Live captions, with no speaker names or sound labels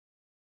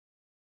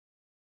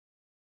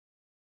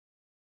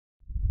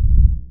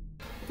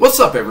What's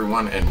up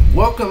everyone, and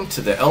welcome to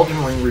the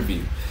Elden Ring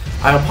review.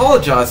 I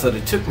apologize that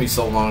it took me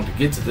so long to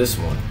get to this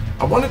one.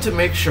 I wanted to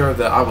make sure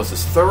that I was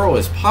as thorough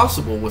as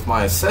possible with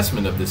my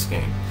assessment of this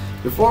game.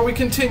 Before we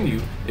continue,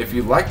 if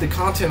you like the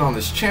content on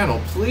this channel,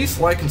 please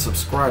like and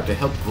subscribe to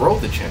help grow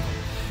the channel.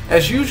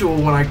 As usual,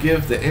 when I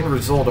give the end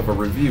result of a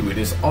review, it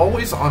is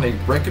always on a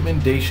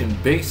recommendation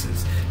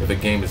basis. If a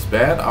game is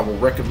bad, I will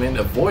recommend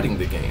avoiding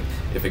the game.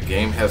 If a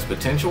game has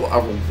potential, I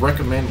will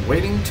recommend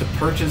waiting to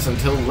purchase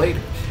until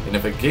later. And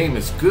if a game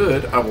is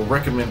good, I will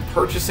recommend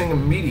purchasing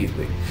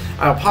immediately.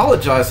 I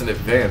apologize in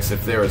advance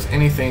if there is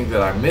anything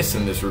that I miss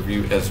in this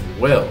review as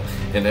well.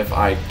 And if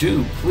I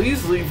do,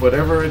 please leave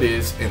whatever it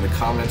is in the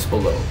comments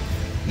below.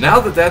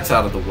 Now that that's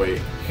out of the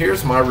way,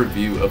 here's my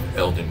review of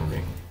Elden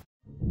Ring.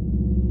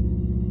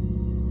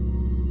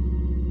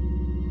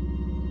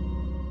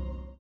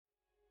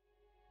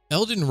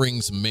 Elden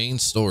Ring's main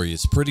story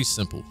is pretty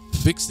simple.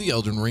 Fix the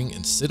Elden Ring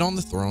and sit on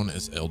the throne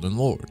as Elden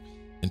Lord.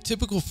 In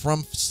typical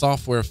From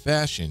Software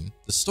fashion,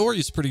 the story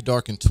is pretty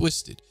dark and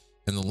twisted.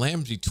 In the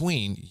land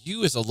between,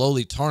 you as a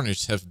lowly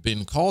tarnished have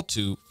been called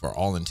to, for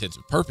all intents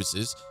and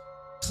purposes,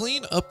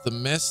 clean up the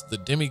mess the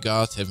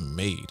demigods have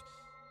made.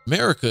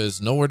 Marika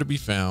is nowhere to be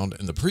found,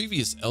 and the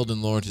previous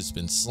Elden Lord has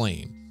been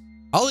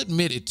slain. I'll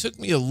admit it took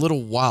me a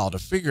little while to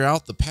figure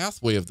out the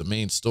pathway of the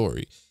main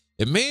story.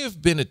 It may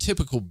have been a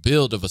typical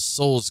build of a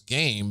Souls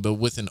game, but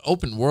with an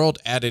open world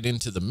added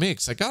into the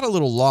mix, I got a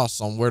little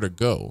lost on where to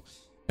go.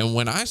 And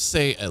when I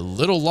say a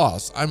little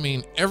lost, I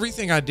mean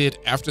everything I did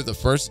after the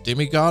first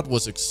demigod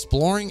was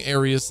exploring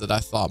areas that I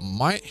thought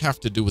might have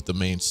to do with the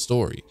main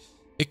story.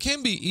 It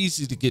can be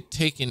easy to get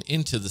taken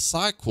into the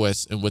side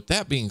quests, and with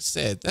that being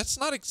said, that's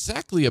not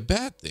exactly a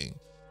bad thing.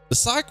 The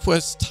side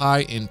quests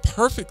tie in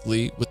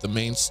perfectly with the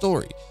main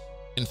story.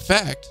 In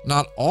fact,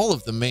 not all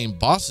of the main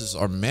bosses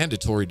are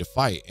mandatory to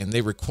fight, and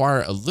they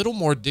require a little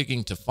more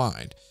digging to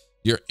find.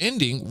 Your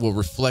ending will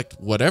reflect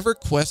whatever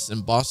quests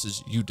and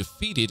bosses you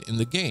defeated in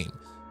the game.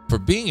 For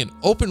being an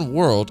open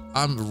world,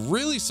 I'm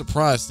really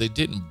surprised they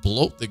didn't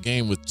bloat the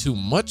game with too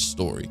much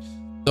story.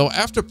 Though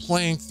after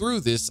playing through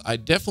this, I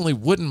definitely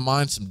wouldn't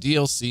mind some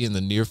DLC in the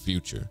near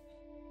future.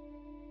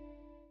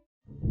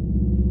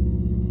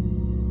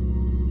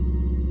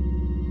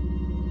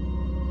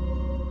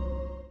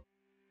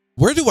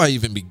 Where do I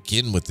even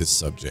begin with this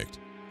subject?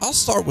 I'll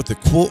start with the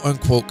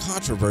quote-unquote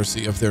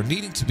controversy of there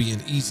needing to be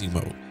an easy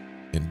mode.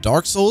 In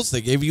Dark Souls,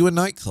 they gave you a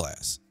night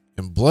class.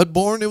 In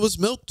Bloodborne, it was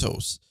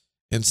milquetoast.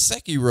 In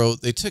Sekiro,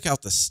 they took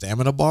out the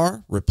stamina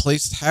bar,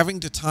 replaced having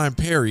to time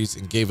parries,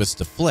 and gave us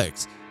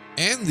deflects,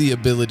 and the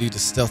ability to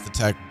stealth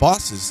attack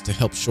bosses to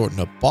help shorten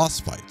up boss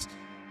fights.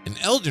 In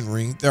Elden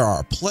Ring, there are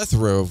a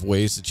plethora of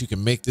ways that you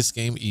can make this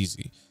game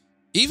easy.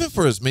 Even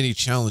for as many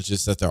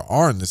challenges that there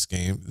are in this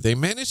game, they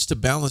managed to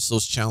balance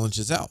those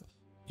challenges out.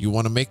 You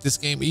want to make this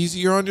game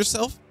easier on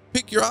yourself?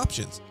 Pick your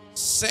options.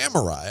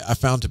 Samurai I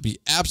found to be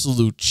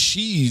absolute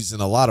cheese in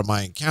a lot of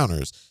my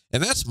encounters,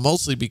 and that's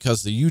mostly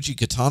because the Yuji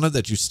katana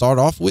that you start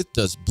off with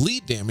does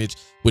bleed damage,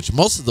 which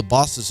most of the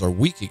bosses are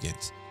weak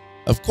against.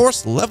 Of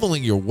course,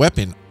 leveling your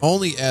weapon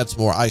only adds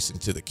more icing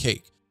to the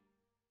cake.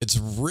 It's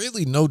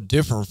really no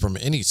different from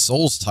any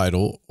Souls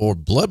title, or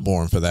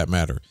Bloodborne for that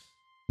matter.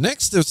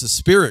 Next, there's the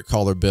Spirit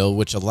Caller Bell,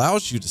 which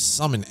allows you to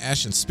summon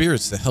ashen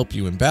spirits to help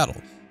you in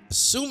battle,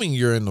 assuming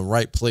you're in the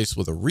right place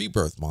with a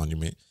rebirth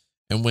monument.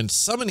 And when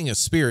summoning a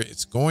spirit,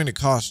 it's going to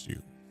cost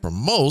you. For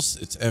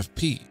most, it's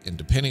FP, and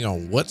depending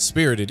on what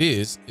spirit it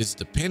is, it's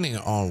depending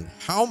on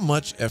how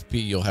much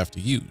FP you'll have to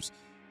use.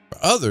 For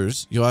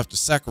others, you'll have to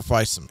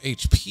sacrifice some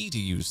HP to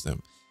use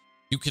them.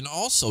 You can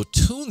also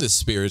tune the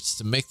spirits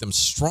to make them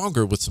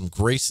stronger with some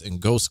Grace and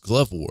Ghost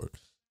Glove Ward.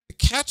 The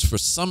catch for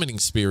summoning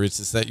spirits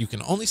is that you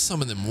can only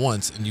summon them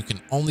once, and you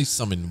can only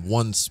summon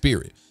one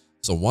spirit.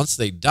 So once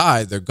they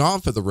die, they're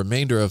gone for the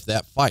remainder of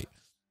that fight.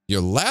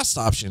 Your last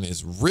option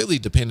is really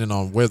dependent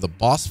on where the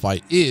boss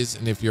fight is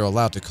and if you're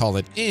allowed to call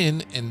it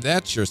in, and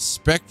that's your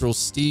Spectral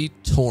Steed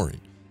Tauren.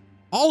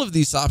 All of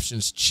these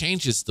options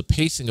changes the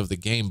pacing of the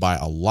game by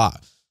a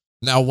lot.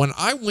 Now, when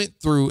I went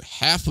through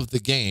half of the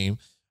game,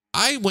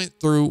 I went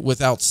through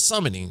without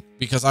summoning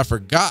because I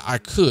forgot I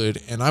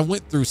could, and I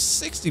went through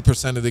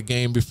 60% of the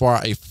game before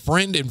a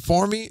friend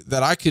informed me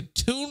that I could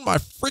tune my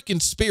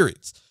freaking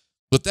spirits.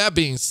 With that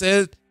being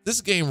said,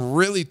 this game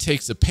really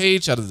takes a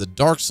page out of the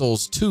Dark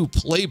Souls 2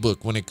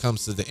 playbook when it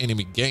comes to the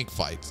enemy gank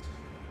fights.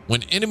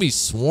 When enemies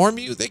swarm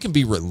you, they can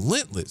be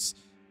relentless.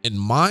 In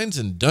mines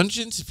and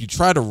dungeons, if you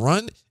try to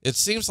run, it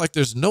seems like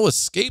there's no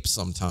escape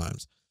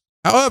sometimes.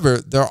 However,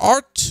 there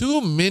are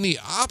too many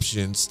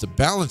options to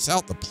balance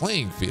out the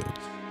playing field.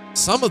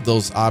 Some of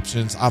those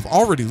options I've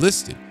already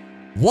listed.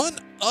 One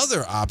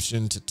other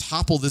option to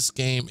topple this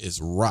game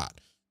is Rot.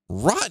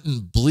 Rot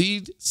and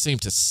Bleed seem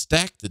to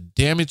stack the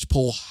damage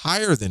pool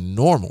higher than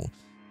normal.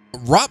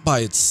 Rot by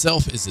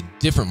itself is a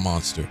different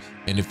monster,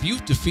 and if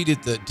you've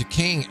defeated the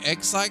Decaying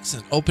Exarchs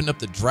and opened up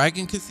the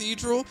Dragon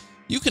Cathedral,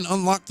 you can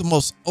unlock the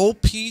most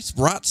OP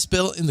Rot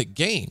spell in the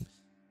game.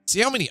 See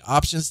how many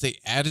options they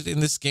added in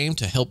this game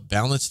to help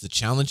balance the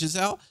challenges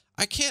out?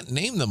 I can't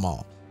name them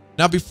all.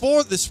 Now,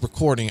 before this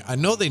recording, I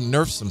know they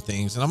nerfed some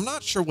things, and I'm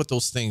not sure what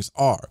those things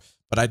are,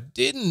 but I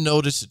didn't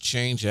notice a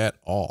change at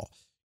all.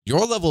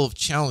 Your level of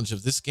challenge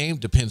of this game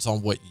depends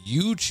on what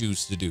you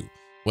choose to do,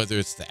 whether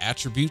it's the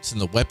attributes and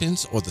the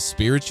weapons or the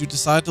spirits you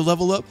decide to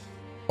level up,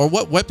 or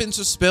what weapons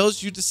or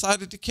spells you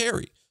decided to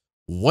carry.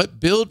 What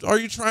build are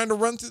you trying to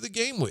run through the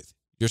game with?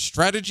 Your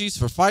strategies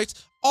for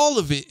fights, all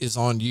of it is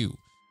on you,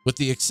 with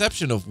the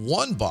exception of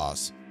one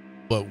boss,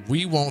 but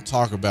we won't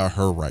talk about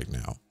her right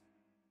now.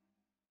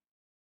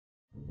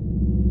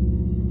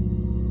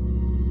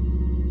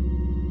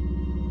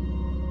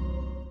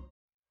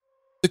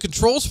 The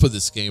controls for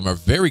this game are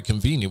very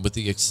convenient with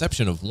the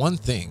exception of one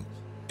thing.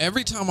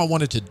 Every time I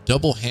wanted to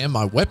double hand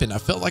my weapon, I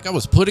felt like I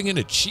was putting in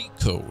a cheat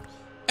code.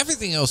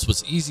 Everything else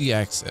was easy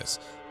access.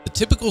 The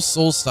typical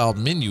Souls-style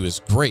menu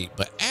is great,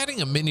 but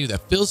adding a menu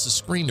that fills the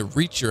screen to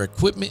reach your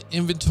equipment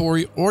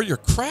inventory or your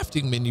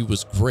crafting menu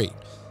was great.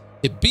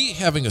 It beat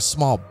having a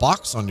small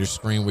box on your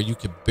screen where you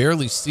could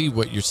barely see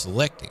what you're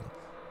selecting.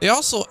 They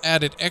also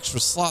added extra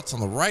slots on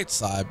the right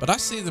side, but I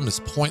see them as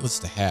pointless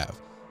to have.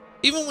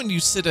 Even when you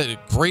sit at a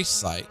grace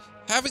site,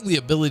 having the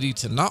ability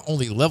to not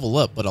only level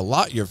up but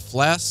allot your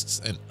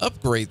flasks and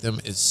upgrade them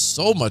is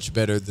so much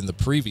better than the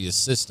previous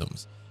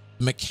systems.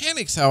 The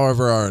mechanics,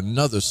 however, are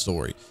another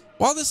story.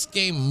 While this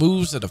game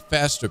moves at a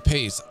faster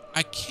pace,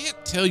 I can't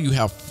tell you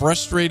how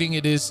frustrating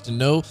it is to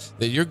know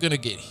that you're going to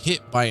get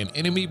hit by an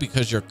enemy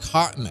because you're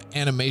caught in the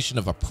animation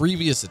of a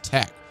previous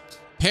attack.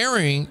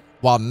 Parrying,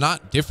 while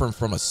not different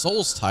from a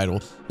Souls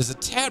title, is a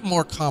tad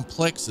more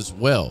complex as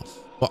well,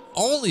 but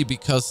only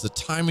because the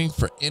timing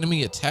for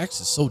enemy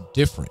attacks is so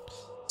different.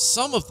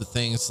 Some of the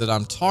things that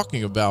I'm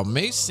talking about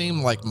may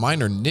seem like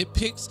minor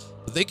nitpicks,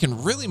 but they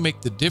can really make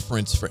the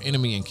difference for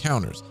enemy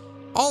encounters.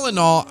 All in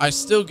all, I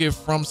still give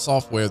From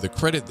Software the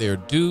credit they are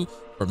due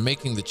for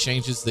making the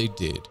changes they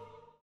did.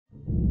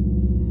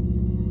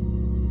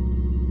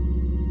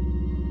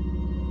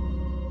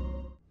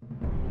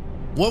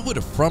 What would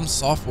a From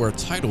Software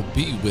title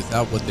be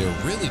without what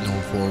they're really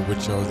known for,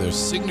 which are their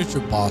signature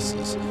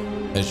bosses?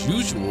 As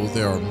usual,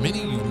 there are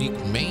many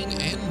unique main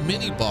and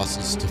mini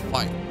bosses to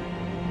fight,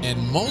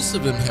 and most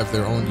of them have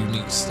their own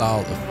unique style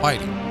of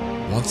fighting.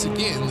 Once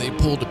again, they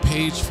pulled a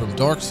page from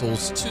Dark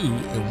Souls 2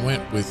 and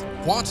went with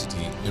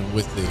quantity, and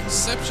with the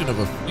exception of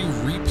a few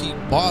repeat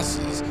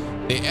bosses,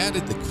 they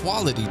added the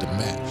quality to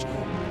match.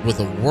 With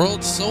a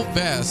world so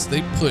vast,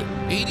 they put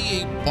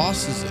 88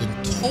 bosses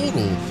in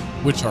total,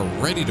 which are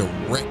ready to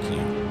wreck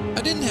you.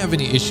 I didn't have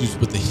any issues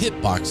with the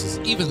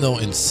hitboxes, even though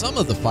in some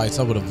of the fights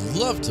I would have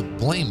loved to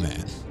blame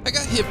that. I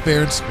got hit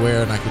fair and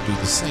square and I could do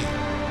the same.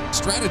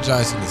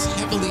 Strategizing is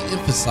heavily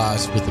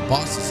emphasized with the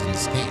bosses in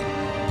this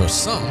game. For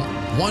some,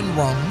 one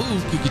wrong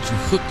move could get you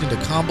hooked into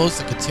combos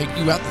that could take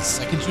you out the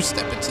second you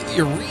step into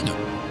the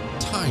arena.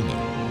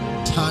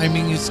 Timing.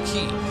 Timing is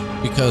key,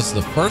 because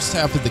the first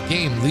half of the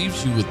game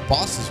leaves you with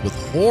bosses with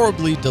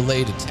horribly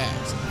delayed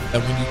attacks.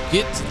 And when you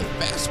get to the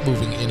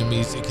fast-moving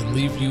enemies, it can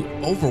leave you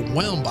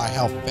overwhelmed by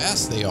how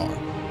fast they are.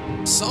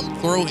 Some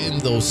throw in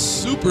those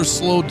super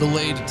slow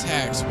delayed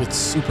attacks with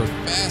super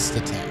fast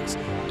attacks,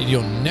 and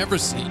you'll never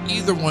see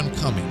either one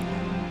coming.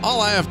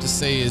 All I have to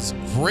say is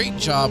great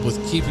job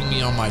with keeping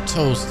me on my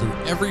toes through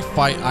every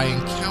fight I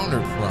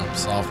encountered From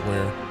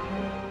Software.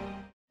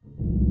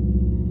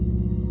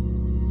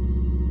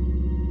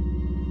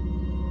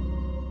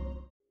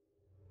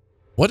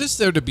 What is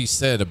there to be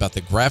said about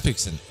the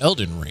graphics in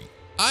Elden Ring?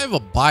 I have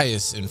a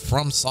bias in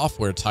From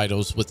Software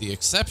titles with the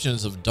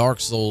exceptions of Dark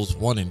Souls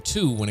 1 and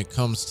 2 when it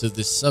comes to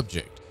this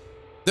subject.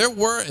 There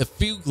were a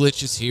few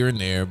glitches here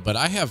and there, but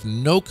I have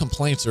no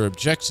complaints or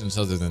objections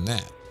other than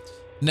that.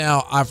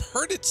 Now, I've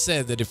heard it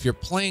said that if you're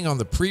playing on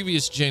the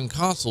previous gen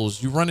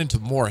consoles, you run into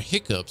more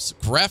hiccups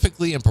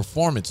graphically and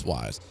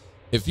performance-wise.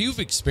 If you've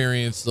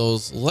experienced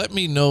those, let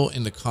me know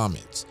in the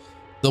comments.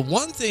 The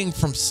one thing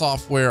From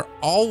Software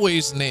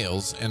always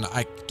nails, and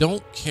I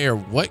don't care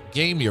what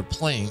game you're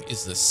playing,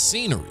 is the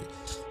scenery.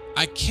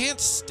 I can't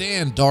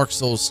stand Dark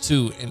Souls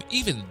 2, and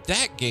even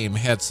that game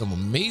had some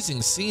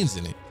amazing scenes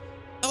in it.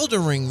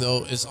 Elden Ring,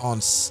 though, is on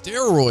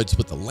steroids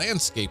with the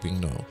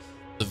landscaping, though.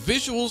 The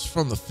visuals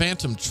from the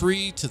Phantom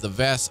Tree to the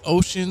vast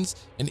oceans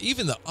and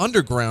even the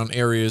underground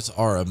areas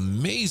are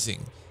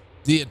amazing.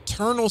 The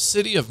Eternal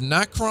City of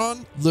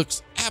Nacron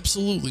looks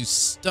absolutely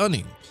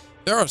stunning.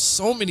 There are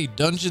so many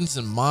dungeons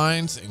and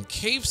mines and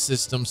cave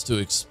systems to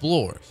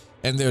explore,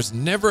 and there's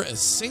never a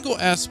single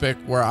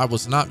aspect where I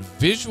was not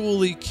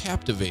visually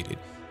captivated,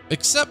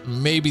 except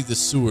maybe the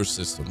sewer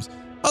systems.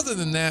 Other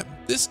than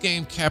that, this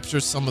game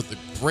captures some of the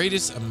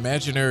greatest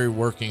imaginary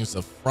workings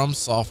of From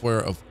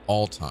Software of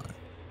all time.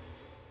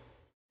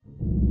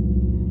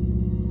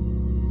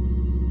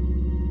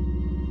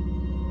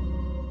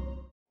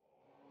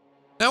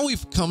 Now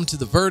we've come to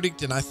the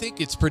verdict, and I think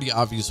it's pretty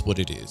obvious what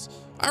it is.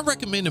 I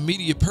recommend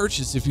immediate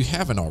purchase if you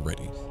haven't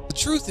already. The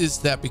truth is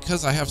that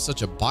because I have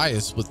such a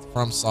bias with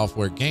From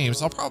Software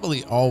games, I'll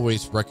probably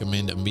always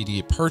recommend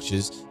immediate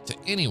purchase to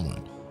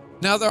anyone.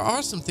 Now there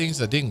are some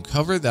things I didn't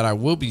cover that I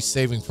will be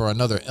saving for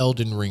another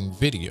Elden Ring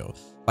video,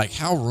 like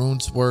how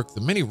runes work,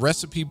 the many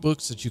recipe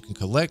books that you can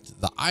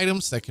collect, the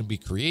items that can be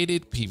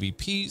created,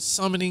 PvP,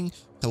 summoning,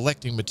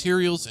 collecting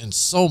materials, and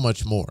so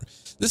much more.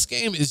 This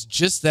game is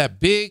just that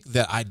big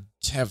that I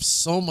have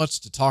so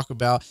much to talk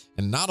about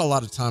and not a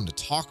lot of time to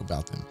talk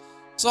about them.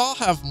 So I'll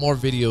have more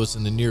videos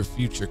in the near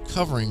future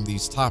covering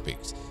these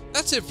topics.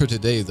 That's it for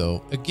today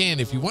though.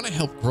 Again, if you want to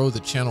help grow the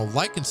channel,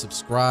 like and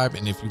subscribe,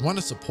 and if you want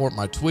to support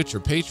my Twitch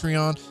or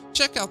Patreon,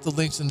 check out the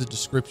links in the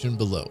description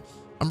below.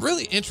 I'm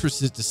really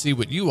interested to see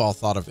what you all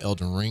thought of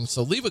Elden Ring,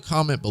 so leave a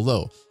comment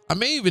below. I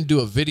may even do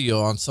a video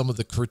on some of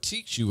the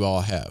critiques you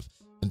all have.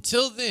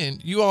 Until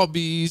then, you all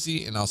be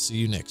easy, and I'll see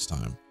you next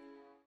time.